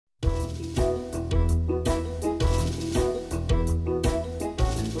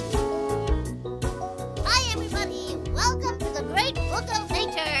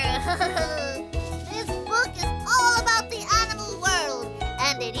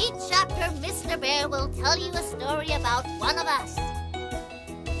Each chapter, Mr. Bear will tell you a story about one of us.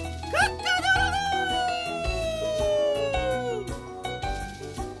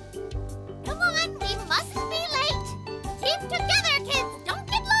 Come on, we mustn't be late. Keep together, kids. Don't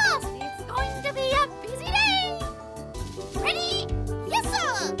get lost. It's going to be a busy day. Ready? Yes,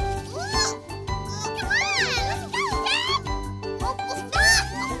 sir. Ooh. Come on, let's go, Dad. Oh, stop.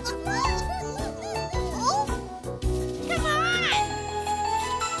 Oh. Come on.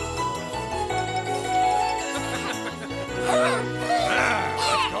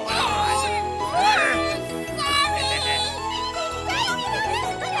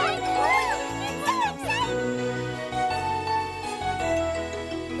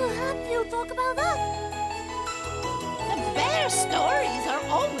 Talk about that. The bear stories are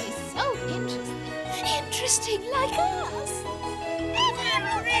always so interesting. Interesting like us.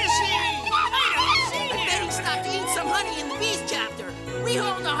 Where is he? I don't see him. I bet he stopped to eat some honey in the bees chapter. We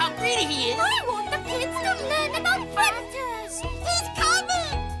all know how greedy he is. I want the kids to learn about predators. He's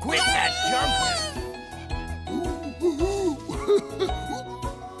coming. Quit that junk!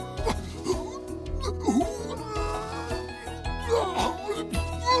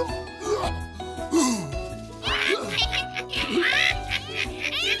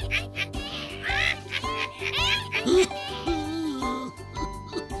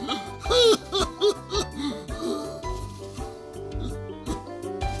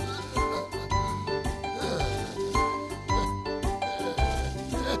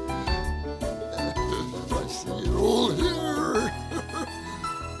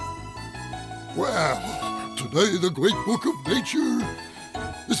 Well, today the great book of nature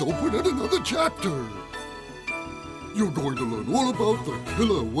is open at another chapter. You're going to learn all about the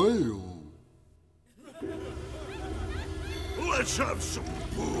killer whale. Let's have some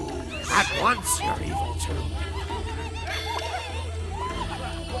booze. At once, you're evil too.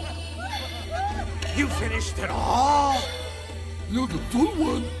 You finished it all? You're the full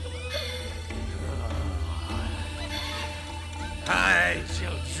one. I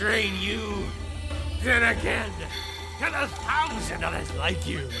shall drain you, then again, and 1,000 others like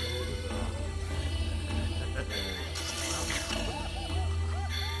you.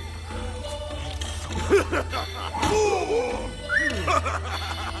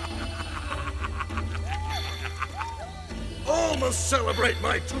 All must celebrate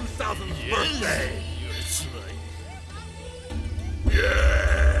my 2000th birthday.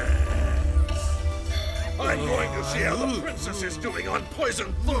 Yes. I'm going to see how the princess is doing on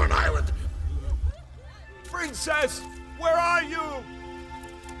Poison Thorn Island. Princess, where are you?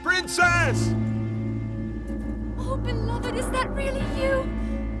 Princess! Oh, beloved, is that really you?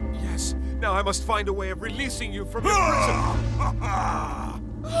 Yes. Now I must find a way of releasing you from your prison. Oh,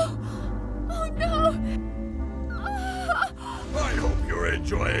 no. I hope you're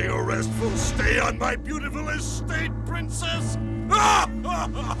enjoying a restful stay on my beautiful estate, princess.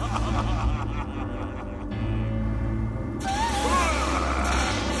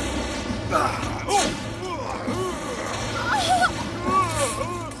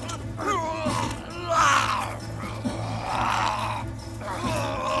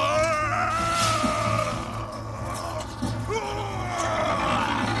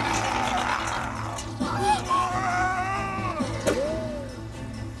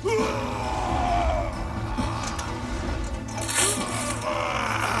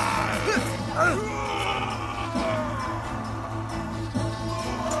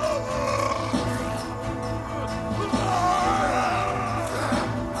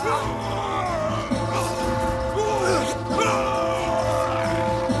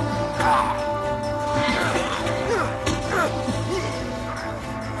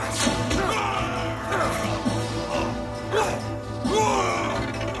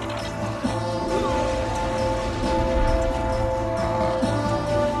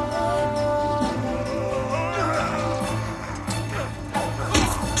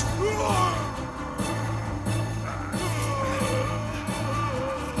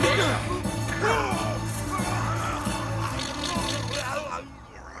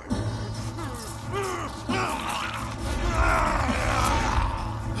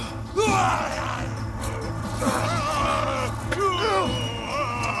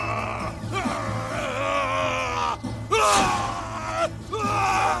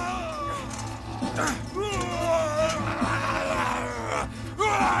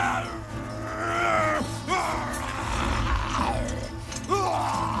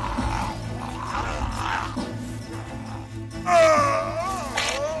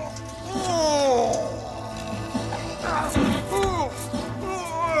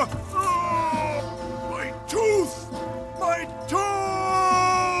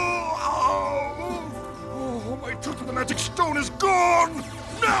 is gone!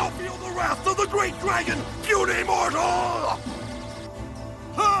 Now feel the wrath of the great dragon, puny mortal!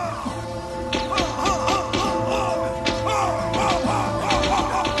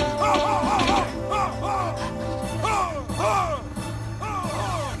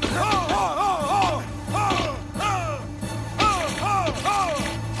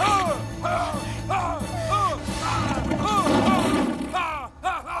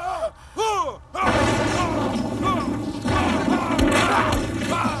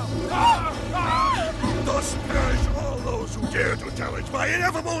 Thus perish all those who dare to challenge my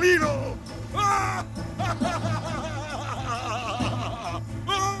ineffable evil!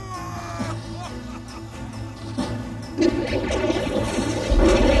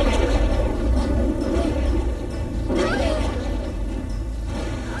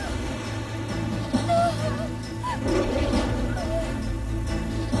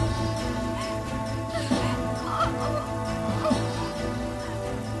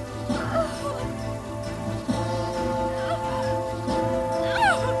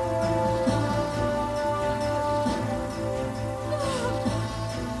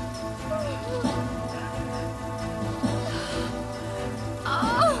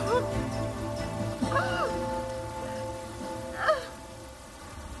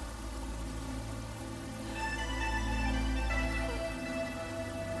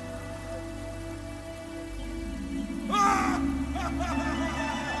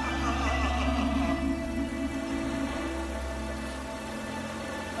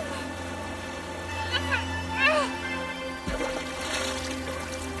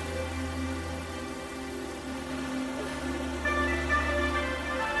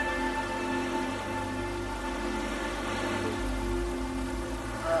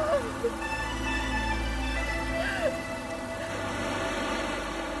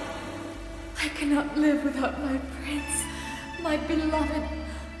 I cannot live without my prince, my beloved,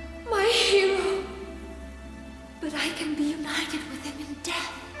 my hero. But I can be united with him in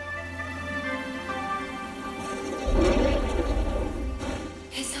death.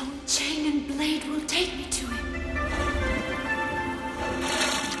 His own chain and blade will take me to him.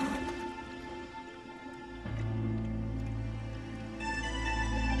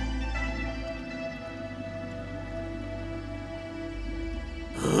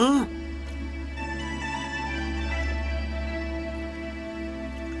 Huh?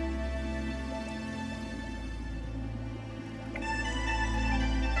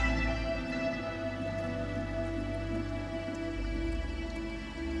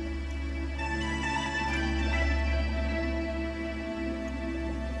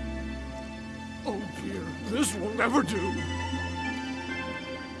 Oh dear, this will never do.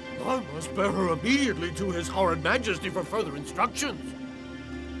 I must bear her immediately to his horrid majesty for further instructions.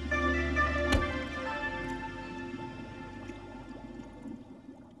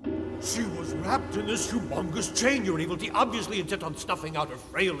 She was wrapped in this humongous chain, Your Evilty, obviously intent on snuffing out her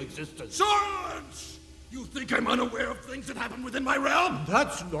frail existence. Silence! You think I'm unaware of things that happen within my realm?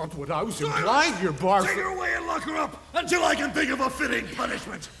 That's not what I was implying, Your Barf. Take her away and lock her up until I can think of a fitting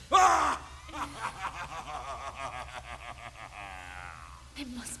punishment. Ah! I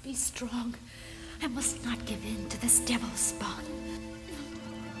must be strong. I must not give in to this devil's spawn.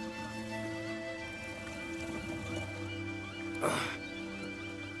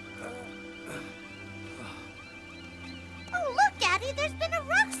 Oh, look, Daddy, there's been a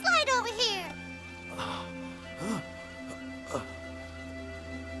rock slide over here.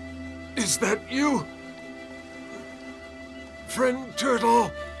 Is that you? Friend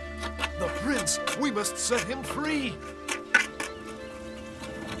Turtle? The prince! We must set him free!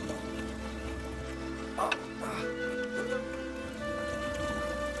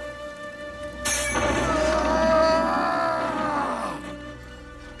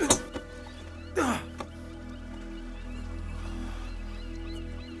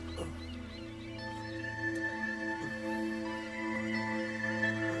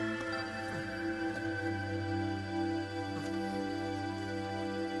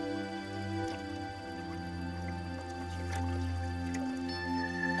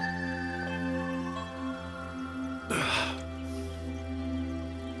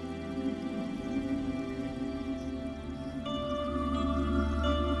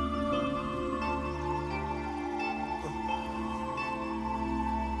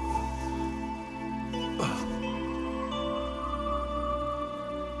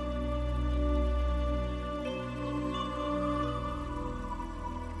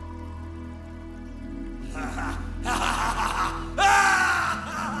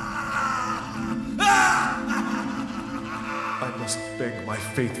 I must beg my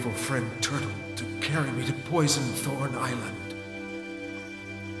faithful friend Turtle to carry me to Poison Thorn Island.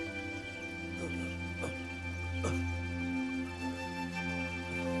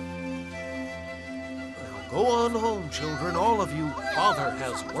 Go on home, children, all of you. Father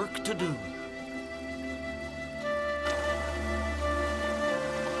has work to do.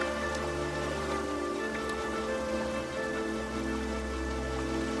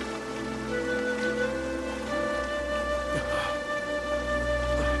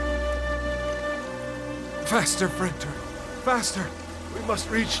 Faster, Frinter. Faster. We must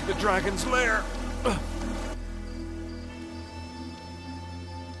reach the dragon's lair.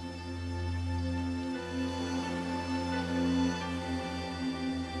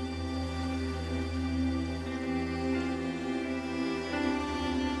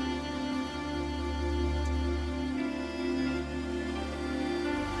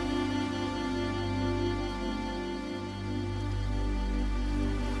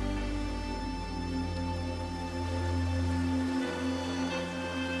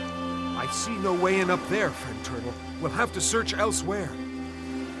 I see no way in up there, friend Turtle. We'll have to search elsewhere.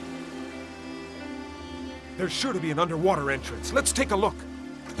 There's sure to be an underwater entrance. Let's take a look.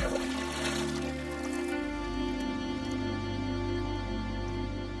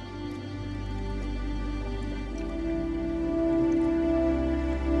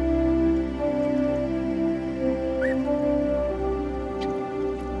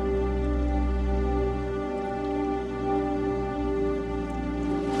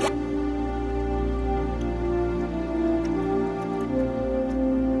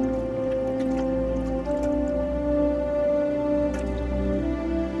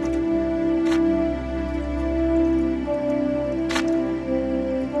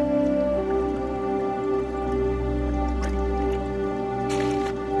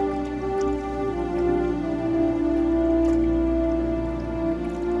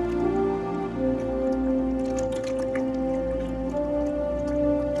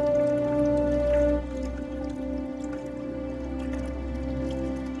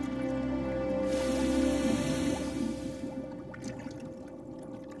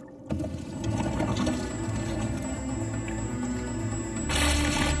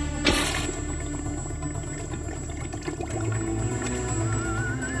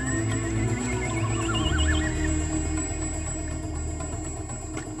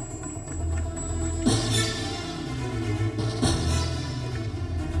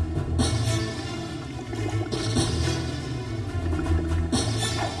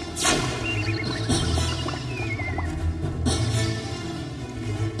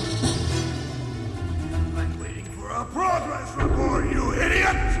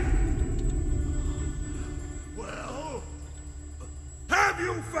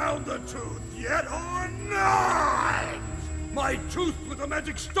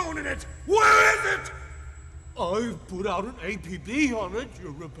 Stone in it! Where is it? I've put out an APB on it,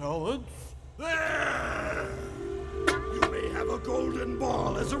 your repellents. There! You may have a golden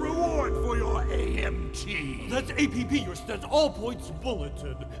ball as a reward for your AMT. That's APB, your stats all points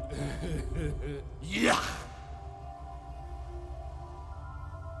bulleted. Yeah!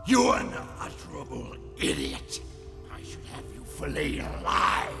 You're an unutterable idiot. I should have you filleted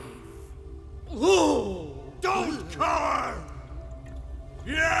alive. Oh! Don't carve!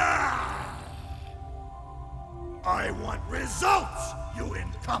 Yeah! I want results, you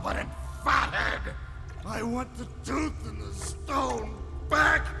incompetent fathead! I want the tooth and the stone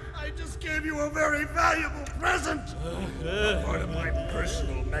back! I just gave you a very valuable present! A part of my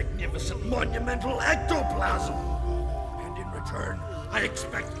personal, magnificent, monumental ectoplasm! And in return, I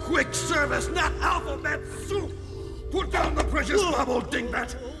expect quick service, not alphabet soup! Put down the precious bubble,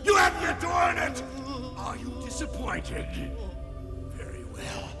 dingbat! You have yet to earn it! Are you disappointed?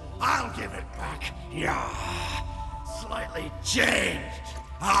 Well, I'll give it back. Yeah, slightly changed.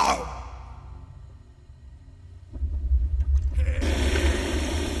 Ow!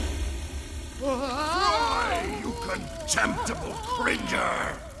 Why, you contemptible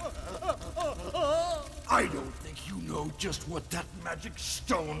cringer! I don't think you know just what that magic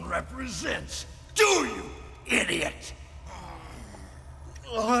stone represents. Do you, idiot?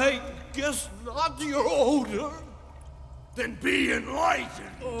 I guess not, you're older. Then be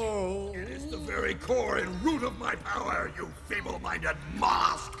enlightened! Oh. It is the very core and root of my power, you feeble-minded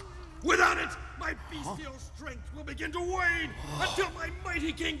mollusk! Without it, my bestial strength will begin to wane until my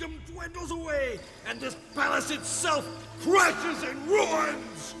mighty kingdom dwindles away and this palace itself crashes in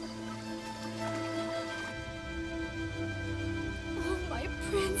ruins! Oh, my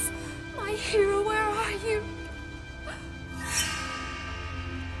prince, my hero, where are you?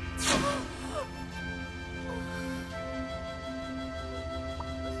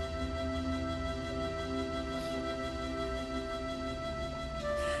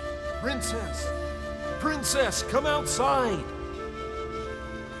 Princess! Princess, come outside!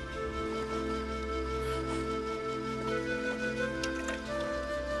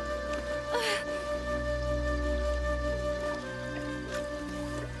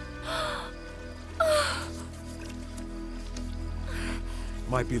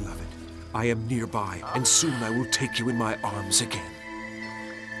 My beloved, I am nearby, and soon I will take you in my arms again.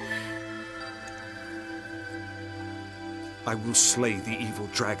 I will slay the evil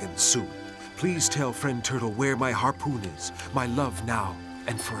dragon soon. Please tell Friend Turtle where my harpoon is, my love now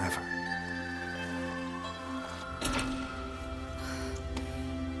and forever.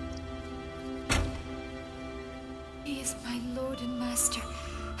 He is my lord and master,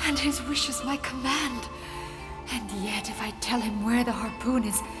 and his wish is my command. And yet, if I tell him where the harpoon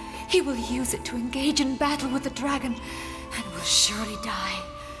is, he will use it to engage in battle with the dragon, and will surely die.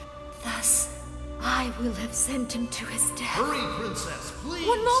 Thus, I will have sent him to his death. Hurry, Princess, please!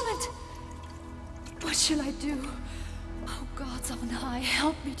 One moment! What shall I do? Oh, gods on high,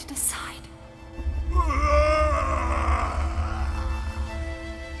 help me to decide.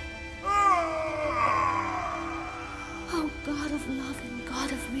 Oh, God of love and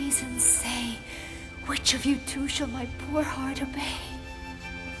God of reason, say, which of you two shall my poor heart obey?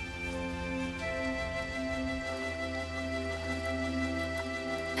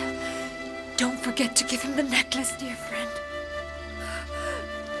 Don't forget to give him the necklace, dear friend.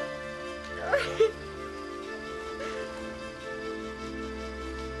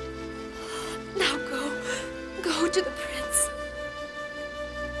 Now go to the prince.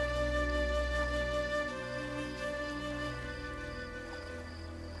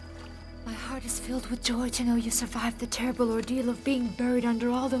 My heart is filled with joy to know you survived the terrible ordeal of being buried under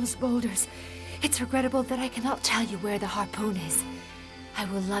all those boulders. It's regrettable that I cannot tell you where the harpoon is. I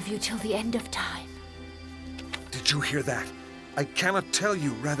will love you till the end of time. Did you hear that? I cannot tell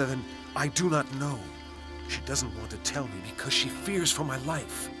you rather than I do not know. She doesn't want to tell me because she fears for my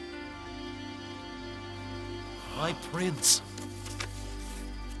life. My prince.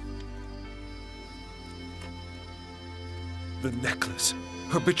 The necklace,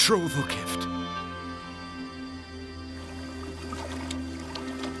 her betrothal gift.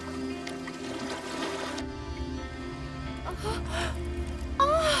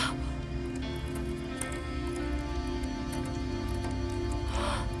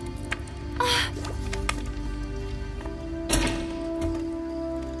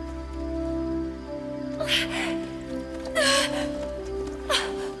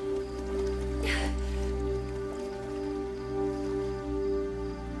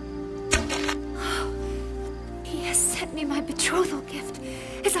 He has sent me my betrothal gift,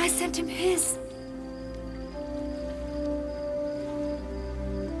 as I sent him his.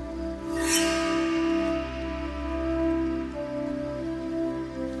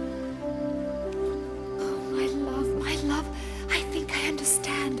 My love, I think I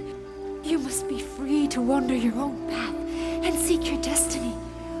understand. You must be free to wander your own path and seek your destiny.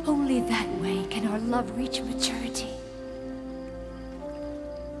 Only that way can our love reach maturity.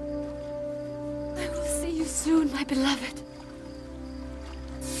 I will see you soon, my beloved.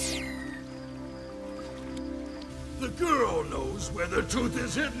 The girl knows where the truth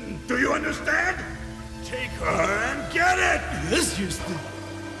is hidden. Do you understand? Take her and get it! Yes, Houston.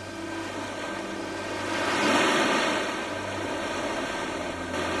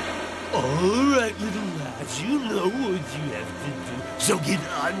 All right, little lads, you know what you have to do, so get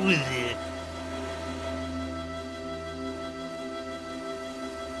on with it.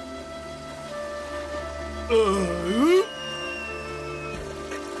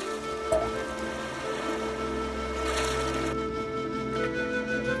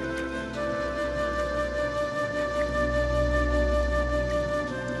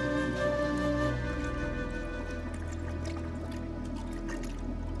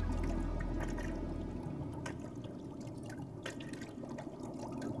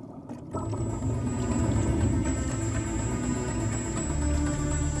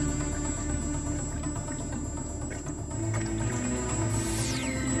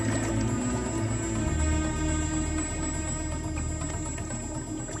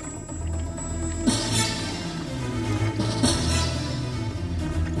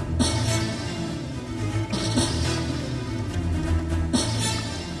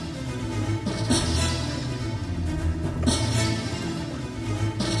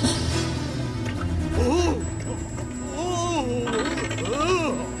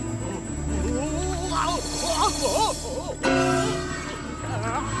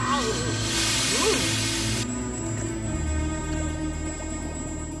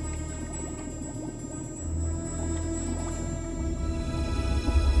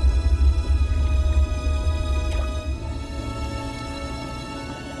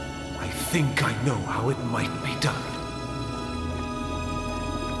 I think I know how it might be done.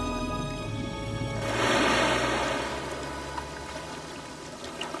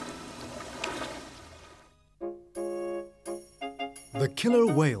 The killer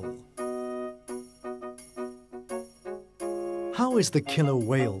whale. How is the killer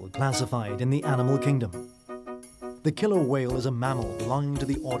whale classified in the animal kingdom? The killer whale is a mammal belonging to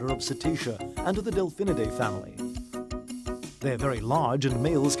the order of Cetacea and to the Delphinidae family. They're very large and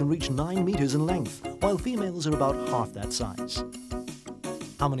males can reach 9 meters in length, while females are about half that size.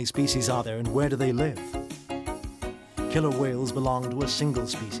 How many species are there and where do they live? Killer whales belong to a single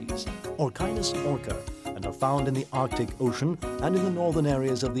species, Orchinus orca, and are found in the Arctic Ocean and in the northern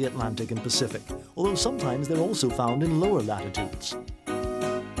areas of the Atlantic and Pacific, although sometimes they're also found in lower latitudes.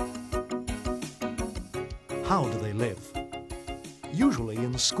 How do they live? Usually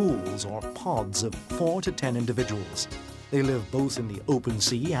in schools or pods of 4 to 10 individuals. They live both in the open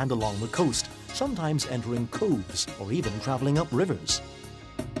sea and along the coast, sometimes entering coves or even traveling up rivers.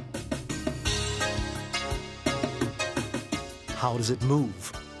 How does it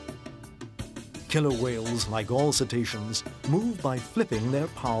move? Killer whales, like all cetaceans, move by flipping their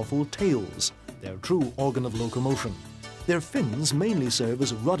powerful tails, their true organ of locomotion. Their fins mainly serve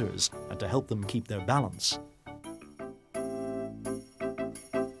as rudders and to help them keep their balance.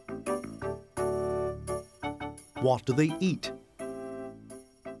 What do they eat?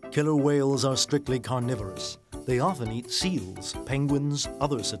 Killer whales are strictly carnivorous. They often eat seals, penguins,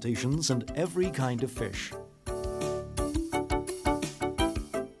 other cetaceans, and every kind of fish.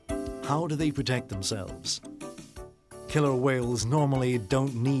 How do they protect themselves? Killer whales normally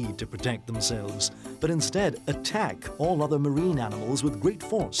don't need to protect themselves, but instead attack all other marine animals with great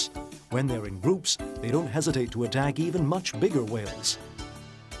force. When they're in groups, they don't hesitate to attack even much bigger whales.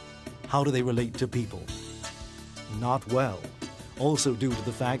 How do they relate to people? Not well, also due to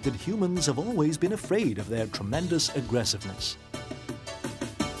the fact that humans have always been afraid of their tremendous aggressiveness.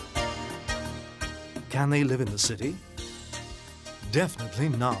 Can they live in the city? Definitely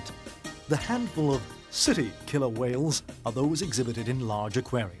not. The handful of city killer whales are those exhibited in large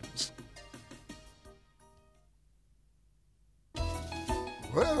aquariums.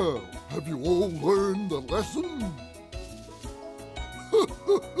 Well, have you all learned the lesson?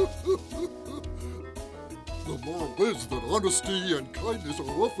 The moral is that honesty and kindness are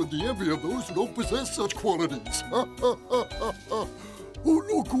often the envy of those who don't possess such qualities. Oh,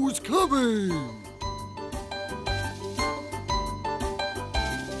 look who's coming!